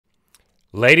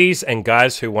Ladies and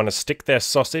guys who want to stick their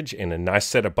sausage in a nice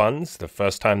set of buns the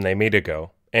first time they meet a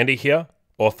girl. Andy here,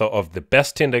 author of the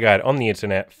best Tinder guide on the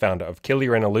internet, founder of Kill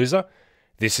You're in a Loser.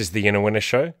 This is the Inner Winner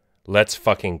Show. Let's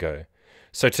fucking go.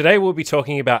 So today we'll be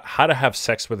talking about how to have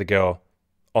sex with a girl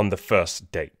on the first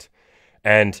date.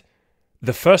 And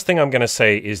the first thing I'm going to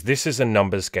say is this is a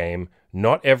numbers game.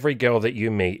 Not every girl that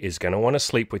you meet is going to want to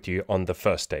sleep with you on the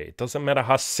first date. It doesn't matter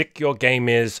how sick your game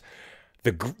is,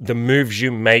 the moves you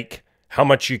make, how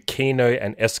much you keynote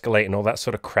and escalate and all that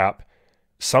sort of crap.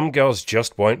 Some girls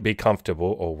just won't be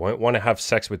comfortable or won't want to have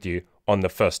sex with you on the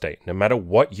first date, no matter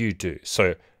what you do.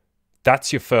 So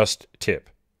that's your first tip.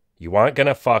 You aren't going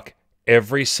to fuck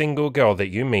every single girl that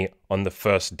you meet on the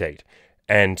first date.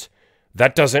 And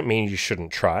that doesn't mean you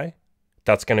shouldn't try.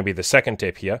 That's going to be the second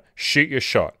tip here. Shoot your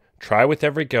shot. Try with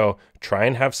every girl. Try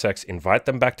and have sex. Invite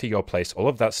them back to your place. All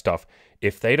of that stuff.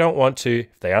 If they don't want to,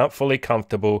 if they aren't fully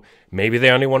comfortable, maybe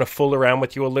they only want to fool around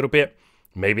with you a little bit.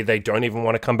 Maybe they don't even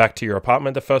want to come back to your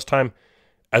apartment the first time.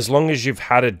 As long as you've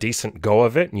had a decent go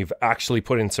of it and you've actually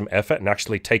put in some effort and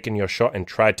actually taken your shot and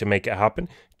tried to make it happen,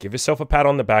 give yourself a pat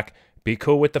on the back. Be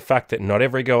cool with the fact that not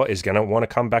every girl is going to want to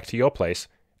come back to your place,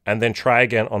 and then try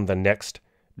again on the next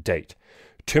date.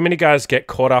 Too many guys get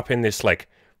caught up in this, like,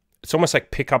 it's almost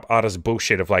like pickup artist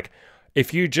bullshit of like,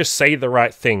 if you just say the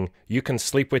right thing, you can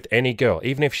sleep with any girl,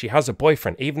 even if she has a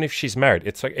boyfriend, even if she's married.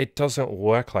 It's like, it doesn't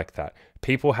work like that.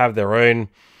 People have their own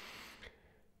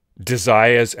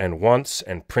desires and wants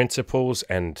and principles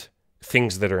and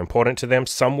things that are important to them.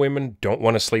 Some women don't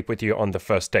want to sleep with you on the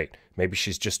first date. Maybe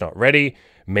she's just not ready.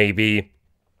 Maybe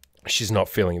she's not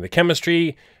feeling the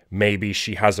chemistry. Maybe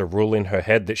she has a rule in her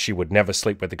head that she would never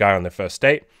sleep with a guy on the first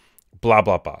date. Blah,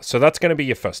 blah, blah. So that's going to be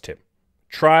your first tip.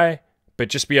 Try, but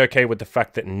just be okay with the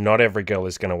fact that not every girl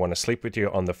is going to want to sleep with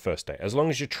you on the first date. As long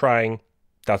as you're trying,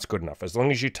 that's good enough. As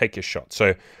long as you take your shot.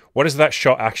 So what does that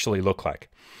shot actually look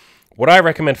like? What I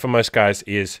recommend for most guys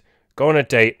is go on a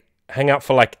date, hang out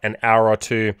for like an hour or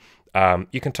two.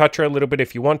 You can touch her a little bit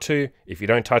if you want to. If you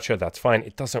don't touch her, that's fine.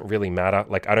 It doesn't really matter.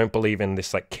 Like, I don't believe in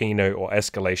this like keynote or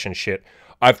escalation shit.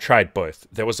 I've tried both.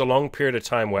 There was a long period of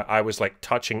time where I was like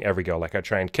touching every girl. Like, I'd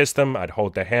try and kiss them. I'd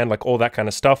hold their hand, like all that kind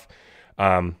of stuff.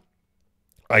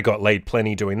 I got laid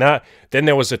plenty doing that. Then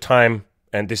there was a time,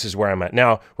 and this is where I'm at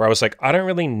now, where I was like, I don't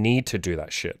really need to do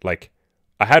that shit. Like,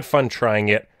 I had fun trying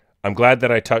it. I'm glad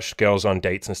that I touched girls on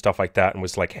dates and stuff like that and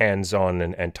was like hands-on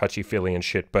and touchy-feely and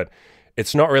shit, but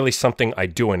it's not really something I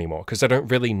do anymore because I don't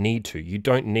really need to. You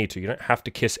don't need to. You don't have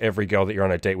to kiss every girl that you're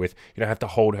on a date with. You don't have to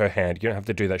hold her hand. You don't have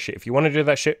to do that shit. If you want to do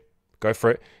that shit, go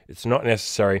for it. It's not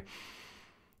necessary.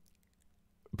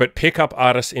 But pickup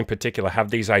artists in particular have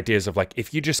these ideas of like,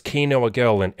 if you just keynote a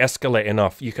girl and escalate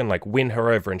enough, you can like win her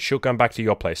over and she'll come back to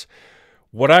your place.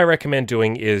 What I recommend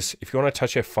doing is, if you want to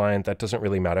touch her, fine. That doesn't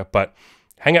really matter. But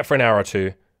hang out for an hour or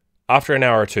two. After an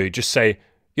hour or two, just say,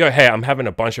 yo, hey, I'm having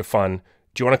a bunch of fun.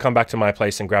 Do you want to come back to my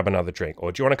place and grab another drink?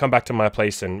 Or do you want to come back to my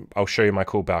place and I'll show you my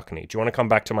cool balcony? Do you want to come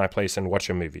back to my place and watch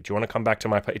a movie? Do you want to come back to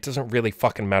my place? It doesn't really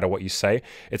fucking matter what you say.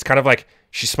 It's kind of like,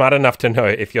 she's smart enough to know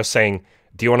if you're saying,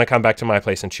 do you want to come back to my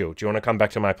place and chill? Do you want to come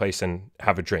back to my place and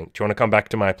have a drink? Do you want to come back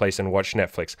to my place and watch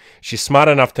Netflix? She's smart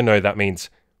enough to know that means,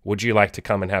 would you like to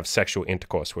come and have sexual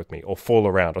intercourse with me or fool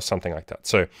around or something like that?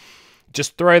 So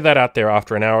just throw that out there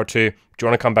after an hour or two. Do you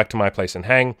want to come back to my place and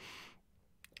hang?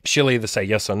 She'll either say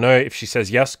yes or no. If she says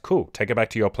yes, cool. Take her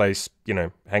back to your place, you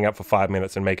know, hang out for 5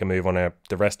 minutes and make a move on her.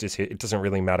 The rest is here. It doesn't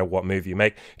really matter what move you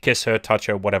make. Kiss her, touch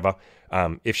her, whatever.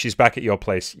 If she's back at your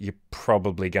place, you're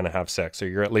probably going to have sex. So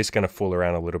you're at least going to fool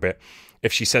around a little bit.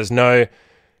 If she says no,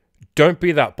 don't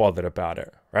be that bothered about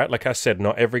it, right? Like I said,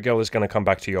 not every girl is going to come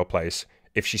back to your place.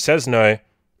 If she says no,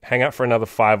 hang out for another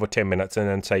 5 or 10 minutes and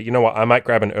then say, you know what, I might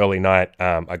grab an early night.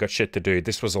 I got shit to do.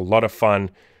 This was a lot of fun.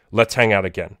 Let's hang out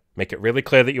again. Make it really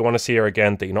clear that you want to see her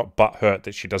again, that you're not butthurt,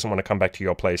 that she doesn't want to come back to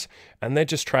your place, and then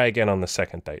just try again on the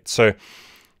second date. So,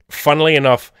 funnily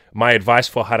enough, my advice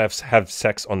for how to have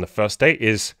sex on the first date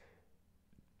is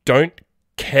don't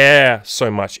care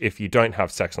so much if you don't have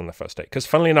sex on the first date. Because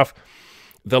funnily enough,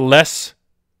 the less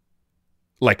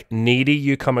like needy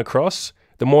you come across,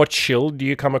 the more chilled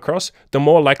you come across, the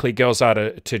more likely girls are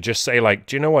to just say like,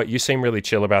 do you know what? You seem really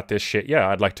chill about this shit. Yeah,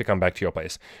 I'd like to come back to your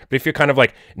place. But if you're kind of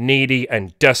like needy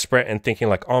and desperate and thinking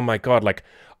like, oh my God, like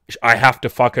I have to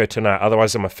fuck her tonight,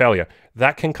 otherwise I'm a failure.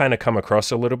 That can kind of come across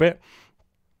a little bit.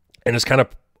 And it's kind of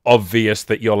obvious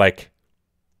that you're like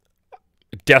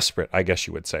desperate, I guess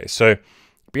you would say. So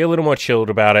be a little more chilled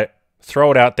about it.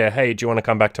 Throw it out there. Hey, do you want to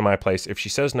come back to my place? If she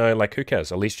says no, like, who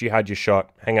cares? At least you had your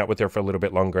shot. Hang out with her for a little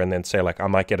bit longer and then say, like, I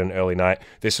might get an early night.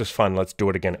 This was fun. Let's do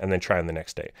it again. And then try on the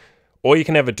next day. All you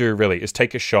can ever do, really, is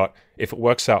take a shot. If it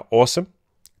works out, awesome.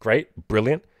 great,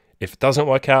 brilliant. If it doesn't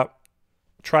work out,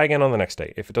 try again on the next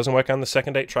date. If it doesn't work out on the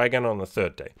second date, try again on the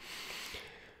third date.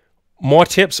 More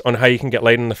tips on how you can get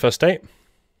laid on the first date.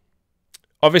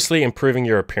 Obviously, improving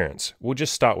your appearance. We'll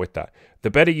just start with that. The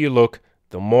better you look,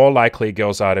 the more likely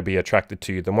girls are to be attracted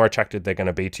to you, the more attracted they're going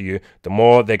to be to you, the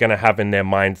more they're going to have in their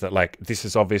mind that, like, this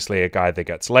is obviously a guy that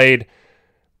gets laid.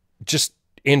 Just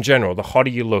in general, the hotter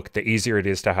you look, the easier it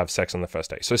is to have sex on the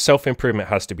first date. So self-improvement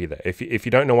has to be there. If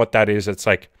you don't know what that is, it's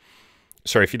like,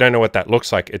 sorry, if you don't know what that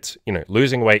looks like, it's, you know,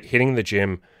 losing weight, hitting the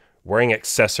gym, wearing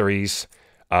accessories,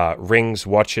 rings,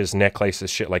 watches, necklaces,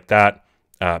 shit like that.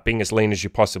 Being as lean as you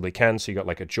possibly can. So you got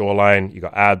like a jawline, you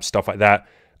got abs, stuff like that.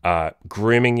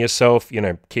 Grooming yourself, you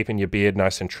know, keeping your beard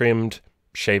nice and trimmed,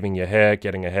 shaving your hair,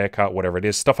 getting a haircut, whatever it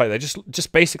is, stuff like that.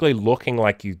 Just basically looking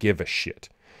like you give a shit.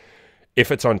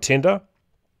 If it's on Tinder,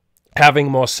 having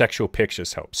more sexual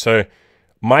pictures helps. So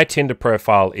my Tinder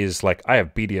profile is like, I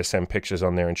have BDSM pictures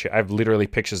on there and shit. I have literally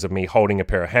pictures of me holding a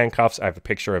pair of handcuffs. I have a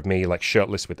picture of me like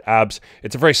shirtless with abs.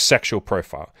 It's a very sexual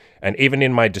profile. And even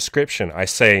in my description, I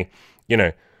say, you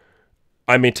know,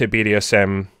 I'm into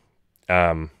BDSM,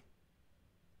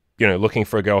 you know, looking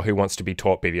for a girl who wants to be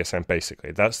taught BDSM,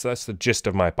 basically. That's the gist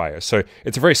of my bio. So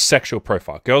it's a very sexual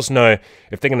profile. Girls know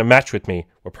if they're going to match with me,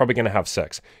 we're probably going to have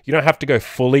sex. You don't have to go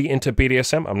fully into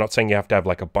BDSM. I'm not saying you have to have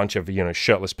like a bunch of, you know,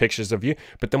 shirtless pictures of you,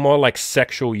 but the more like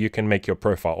sexual you can make your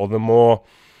profile, or the more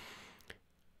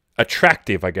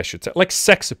attractive, I guess you'd say, like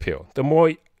sex appeal. The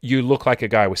more you look like a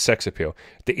guy with sex appeal,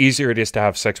 the easier it is to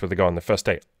have sex with a guy on the first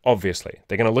date. Obviously,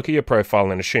 they're going to look at your profile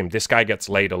and assume this guy gets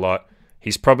laid a lot.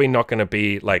 He's probably not going to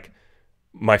be like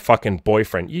my fucking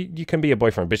boyfriend. You can be a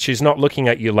boyfriend, but she's not looking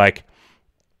at you like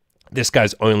this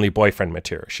guy's only boyfriend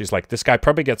material. She's like, this guy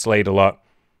probably gets laid a lot.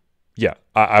 Yeah,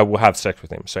 I will have sex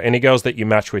with him. So any girls that you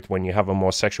match with when you have a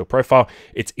more sexual profile,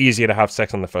 it's easier to have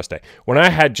sex on the first date. When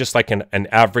I had just like an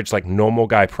average, like normal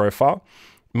guy profile,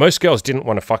 most girls didn't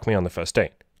want to fuck me on the first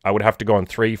date. I would have to go on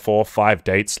 3, 4, 5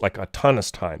 dates, like a ton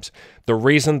of times. The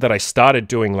reason that I started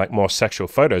doing like more sexual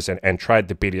photos and tried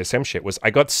the BDSM shit was I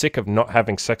got sick of not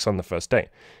having sex on the first date.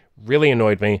 Really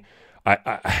annoyed me.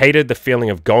 I hated the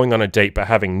feeling of going on a date but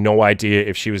having no idea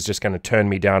if she was just going to turn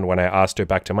me down when I asked her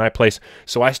back to my place.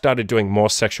 So I started doing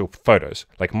more sexual photos,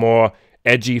 like more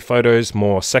edgy photos,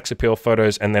 more sex appeal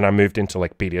photos, and then I moved into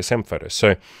like BDSM photos.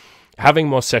 So having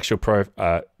more sexual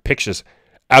pictures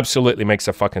absolutely makes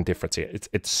a fucking difference here.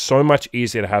 It's so much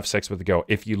easier to have sex with a girl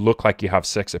if you look like you have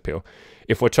sex appeal.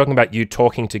 If we're talking about you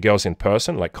talking to girls in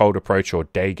person, like cold approach or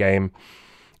day game,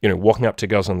 you know, walking up to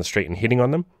girls on the street and hitting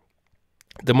on them,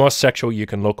 the more sexual you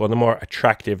can look, or the more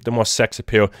attractive, the more sex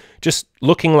appeal, just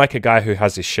looking like a guy who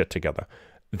has his shit together,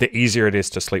 the easier it is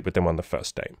to sleep with them on the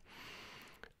first date.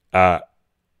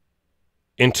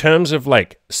 In terms of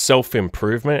like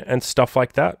self-improvement and stuff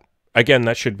like that, again,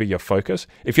 that should be your focus.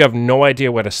 If you have no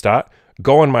idea where to start,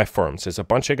 go on my forums. There's a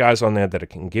bunch of guys on there that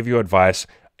can give you advice.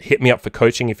 Hit me up for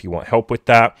coaching if you want help with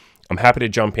that. I'm happy to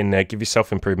jump in there, give you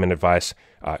self-improvement advice,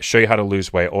 show you how to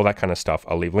lose weight, all that kind of stuff.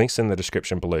 I'll leave links in the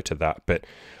description below to that. But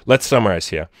let's summarize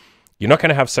here. You're not going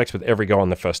to have sex with every girl on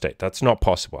the first date. That's not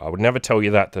possible. I would never tell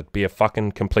you that. That'd be a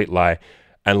fucking complete lie.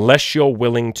 Unless you're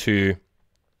willing to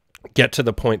get to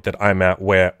the point that I'm at,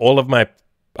 where all of my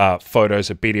photos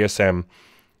of BDSM,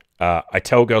 I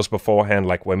tell girls beforehand,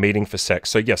 like, we're meeting for sex.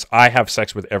 So yes, I have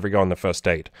sex with every girl on the first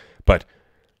date, but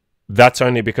that's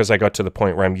only because I got to the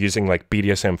point where I'm using like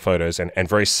BDSM photos and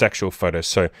very sexual photos.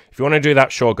 So if you want to do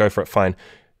that, sure, go for it, fine.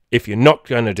 If you're not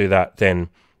going to do that, then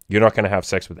you're not going to have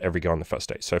sex with every girl on the first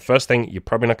date. So first thing, you're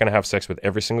probably not going to have sex with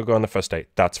every single girl on the first date.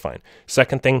 That's fine.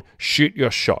 Second thing, shoot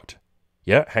your shot.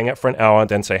 Yeah, hang out for an hour,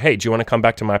 then say, hey, do you want to come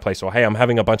back to my place? Or, hey, I'm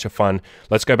having a bunch of fun.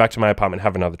 Let's go back to my apartment,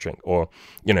 have another drink. Or,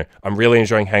 you know, I'm really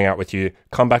enjoying hanging out with you.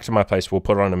 Come back to my place. We'll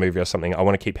put on a movie or something. I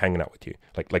want to keep hanging out with you.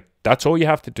 Like that's all you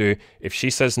have to do. If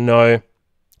she says no,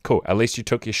 cool. At least you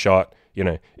took your shot. You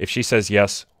know, if she says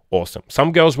yes, awesome.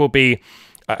 Some girls will be,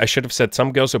 I should have said,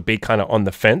 some girls will be kind of on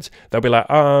the fence. They'll be like,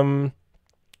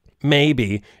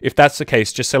 maybe. If that's the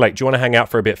case, just say like, do you want to hang out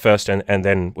for a bit first, and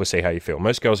then we'll see how you feel.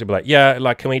 Most girls will be like, yeah,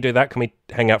 like, can we do that? Can we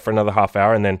hang out for another half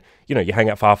hour? And then, you know, you hang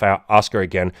out for half hour, ask her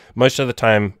again. Most of the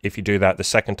time, if you do that, the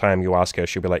second time you ask her,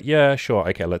 she'll be like, yeah, sure,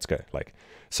 okay, let's go. Like,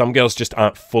 some girls just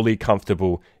aren't fully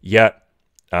comfortable yet.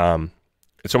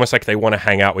 It's almost like they want to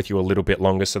hang out with you a little bit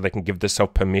longer so they can give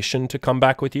themselves permission to come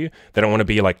back with you. They don't want to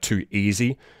be like too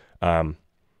easy.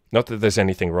 Not that there's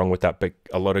anything wrong with that, but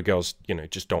a lot of girls, you know,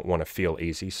 just don't want to feel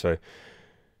easy. So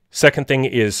second thing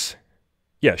is,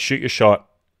 yeah, shoot your shot.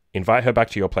 Invite her back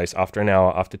to your place after an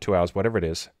hour, after 2 hours, whatever it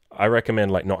is. I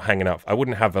recommend like not hanging out. I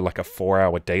wouldn't have like a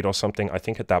 4-hour date or something. I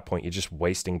think at that point you're just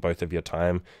wasting both of your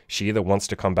time. She either wants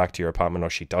to come back to your apartment or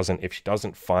she doesn't. If she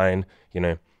doesn't, fine,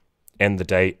 end the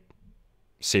date,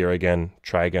 see her again,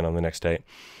 try again on the next date.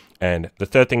 And the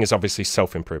third thing is obviously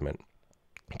self-improvement.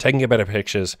 Taking better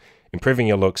pictures, improving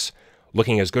your looks,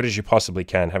 looking as good as you possibly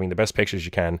can, having the best pictures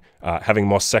you can, having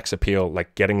more sex appeal,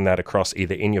 like getting that across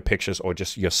either in your pictures or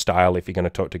just your style if you're going to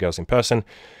talk to girls in person.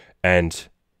 And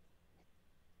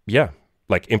yeah,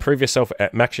 like improve yourself,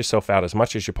 max yourself out as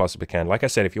much as you possibly can. Like I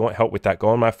said, if you want help with that, go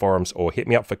on my forums or hit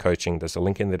me up for coaching. There's a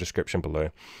link in the description below.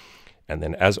 And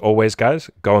then as always, guys,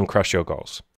 go and crush your goals.